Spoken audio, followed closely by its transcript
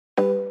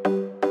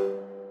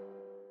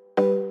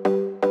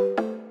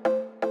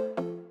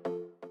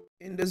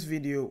In this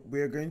video, we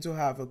are going to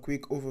have a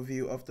quick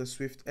overview of the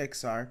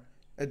SwiftXR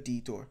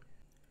editor.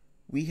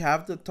 We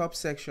have the top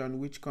section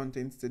which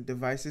contains the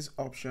devices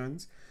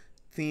options,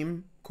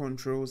 theme,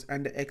 controls,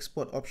 and the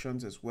export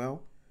options as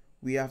well.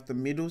 We have the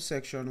middle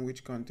section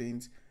which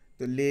contains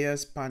the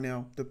layers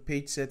panel, the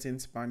page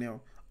settings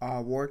panel,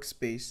 our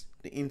workspace,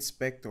 the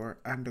inspector,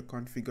 and the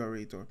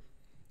configurator.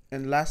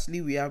 And lastly,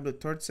 we have the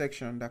third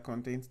section that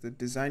contains the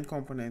design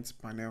components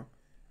panel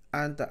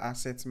and the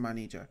assets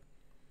manager.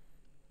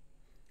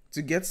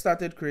 To get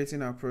started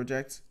creating our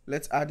project,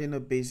 let's add in a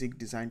basic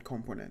design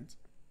component.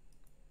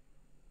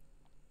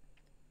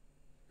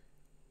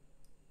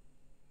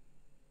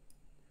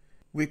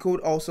 We could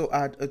also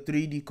add a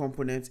 3D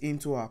component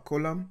into our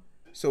column.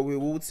 So we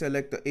would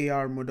select the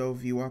AR model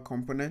viewer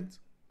component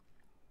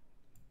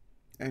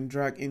and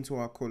drag into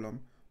our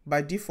column.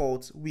 By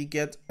default, we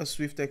get a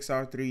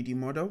SwiftXR 3D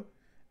model.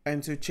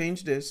 And to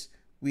change this,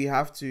 we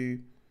have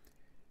to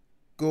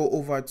go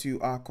over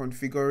to our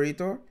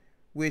configurator,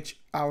 which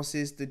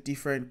houses the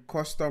different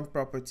custom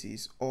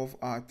properties of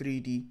our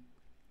 3D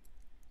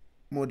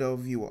model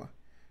viewer.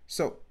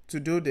 So to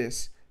do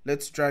this,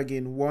 let's drag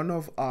in one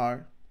of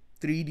our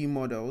 3D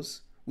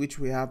models, which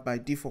we have by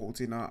default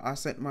in our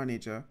asset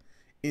manager,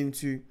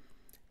 into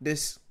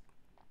this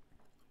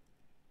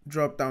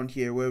drop down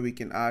here where we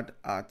can add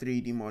our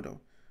 3D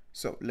model.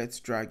 So let's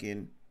drag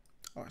in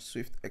our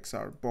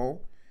SwiftXR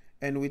ball.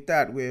 And with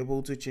that, we're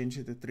able to change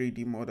the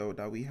 3D model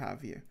that we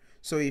have here.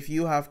 So if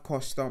you have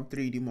custom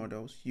 3D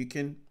models, you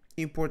can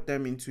import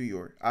them into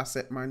your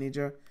asset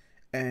manager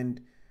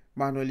and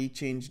manually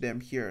change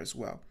them here as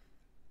well.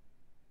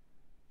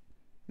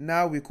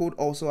 Now we could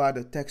also add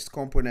a text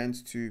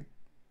component to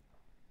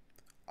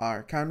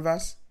our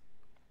canvas.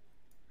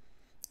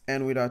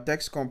 And with our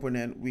text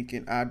component, we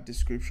can add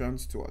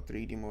descriptions to our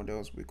 3D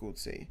models. We could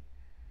say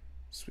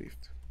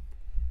Swift.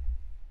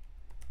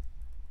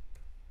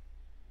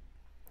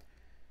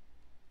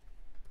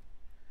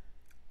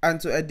 And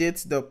to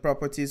edit the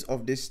properties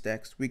of this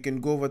text, we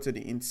can go over to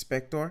the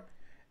inspector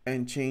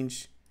and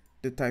change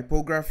the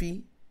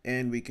typography,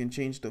 and we can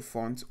change the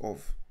font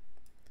of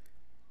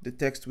the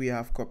text we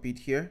have copied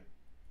here.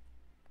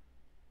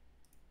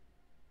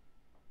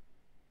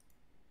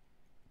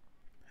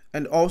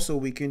 And also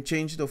we can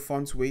change the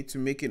font weight to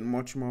make it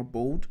much more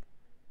bold,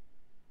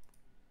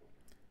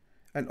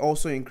 and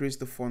also increase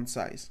the font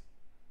size.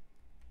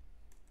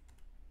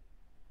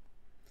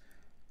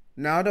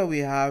 Now that we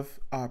have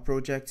our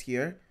project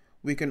here,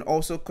 we can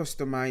also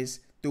customize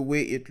the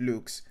way it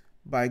looks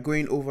by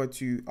going over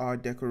to our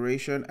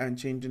decoration and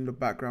changing the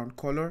background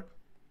color,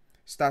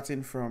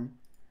 starting from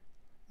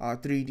our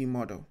 3D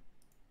model.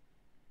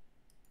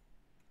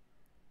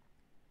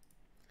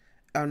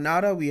 And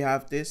now that we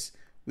have this,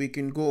 we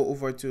can go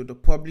over to the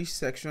publish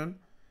section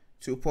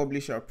to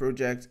publish our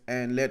project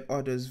and let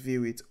others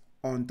view it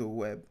on the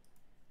web.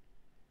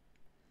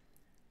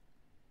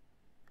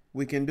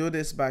 We can do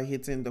this by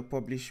hitting the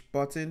publish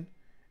button,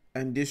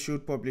 and this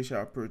should publish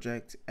our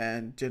project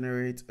and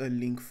generate a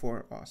link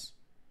for us.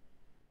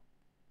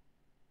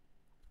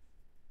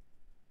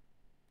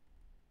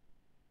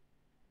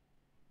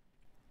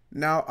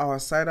 Now our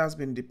site has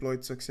been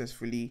deployed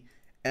successfully,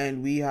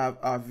 and we have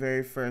our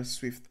very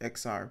first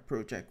SwiftXR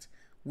project,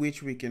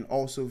 which we can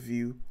also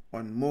view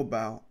on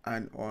mobile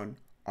and on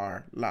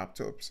our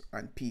laptops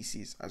and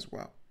PCs as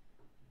well.